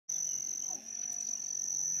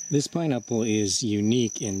This pineapple is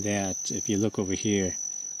unique in that, if you look over here,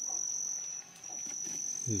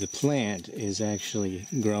 the plant is actually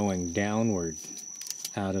growing downward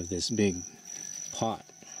out of this big pot.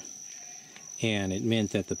 And it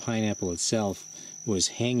meant that the pineapple itself was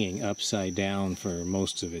hanging upside down for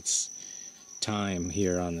most of its time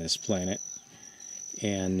here on this planet.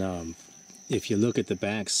 And if you look at the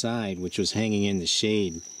back side, which was hanging in the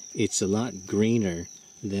shade, it's a lot greener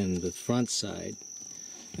than the front side.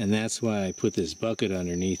 And that's why I put this bucket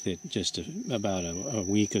underneath it just about a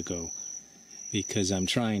week ago, because I'm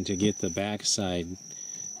trying to get the back side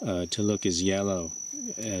to look as yellow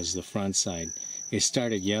as the front side. It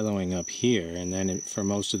started yellowing up here, and then for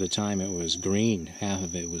most of the time it was green. Half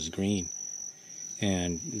of it was green.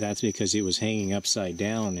 And that's because it was hanging upside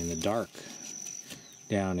down in the dark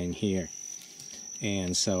down in here.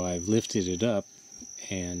 And so I've lifted it up,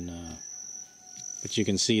 and but you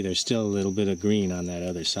can see there's still a little bit of green on that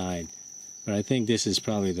other side. But I think this is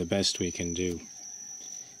probably the best we can do.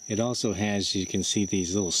 It also has, you can see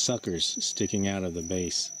these little suckers sticking out of the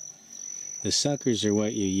base. The suckers are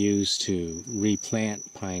what you use to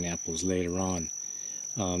replant pineapples later on.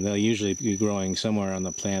 They'll usually be growing somewhere on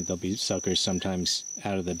the plant. There'll be suckers sometimes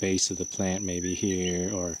out of the base of the plant, maybe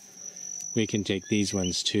here, or we can take these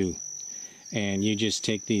ones too. And you just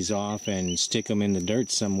take these off and stick them in the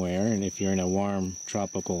dirt somewhere, and if you're in a warm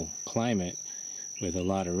tropical climate with a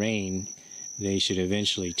lot of rain, they should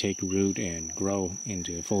eventually take root and grow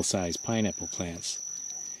into full-size pineapple plants.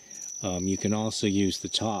 You can also use the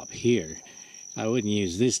top here. I wouldn't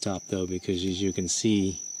use this top though, because as you can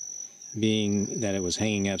see, being that it was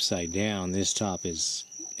hanging upside down, this top is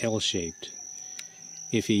L-shaped.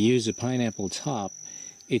 If you use a pineapple top,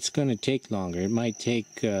 it's going to take longer. It might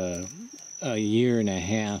take a year and a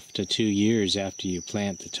half to 2 years after you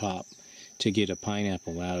plant the top to get a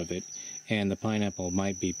pineapple out of it, and the pineapple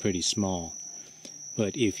might be pretty small.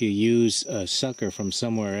 But if you use a sucker from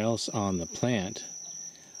somewhere else on the plant,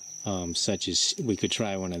 such as, we could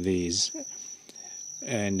try one of these,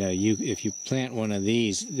 and if you plant one of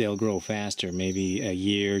these, they'll grow faster, maybe a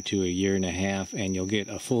year to a year and a half, and you'll get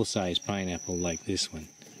a full-size pineapple like this one.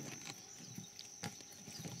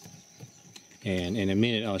 And in a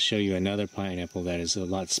minute I'll show you another pineapple that is a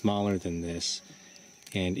lot smaller than this,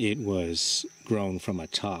 and it was grown from a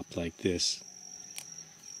top like this.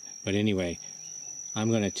 But anyway,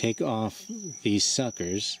 I'm going to take off these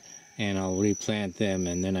suckers and I'll replant them,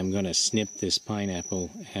 and then I'm going to snip this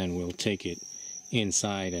pineapple and we'll take it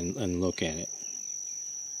inside and look at it.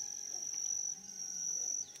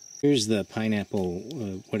 Here's the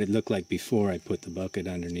pineapple, what it looked like before I put the bucket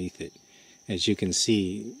underneath it. As you can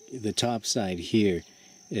see, the top side here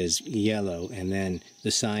is yellow, and then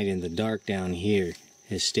the side in the dark down here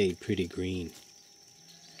has stayed pretty green.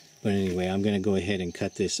 But anyway, I'm going to go ahead and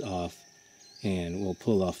cut this off, and we'll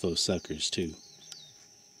pull off those suckers too.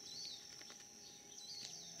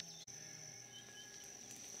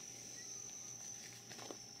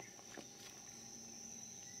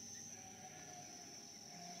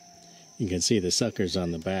 You can see the suckers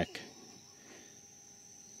on the back.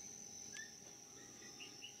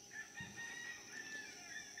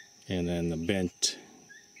 And then the bent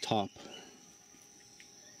top.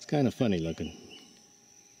 It's kind of funny looking.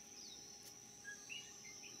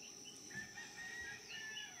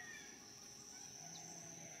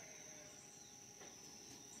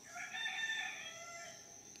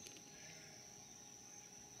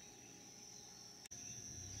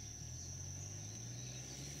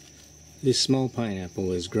 This small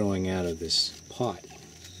pineapple is growing out of this pot.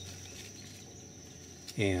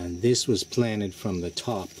 And this was planted from the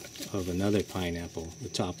top of another pineapple. The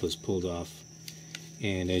top was pulled off,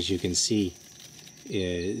 and as you can see,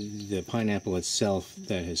 the pineapple itself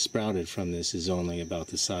that has sprouted from this is only about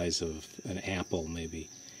the size of an apple maybe,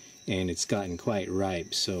 and it's gotten quite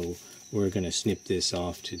ripe, so we're going to snip this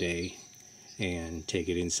off today and take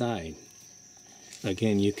it inside.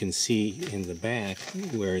 Again, you can see in the back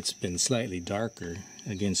where it's been slightly darker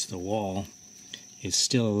against the wall, it's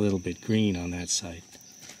still a little bit green on that side.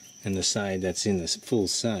 And the side that's in the full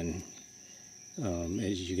sun,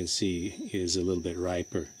 as you can see, is a little bit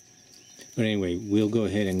riper. But anyway, we'll go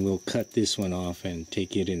ahead and we'll cut this one off and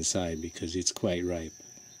take it inside because it's quite ripe.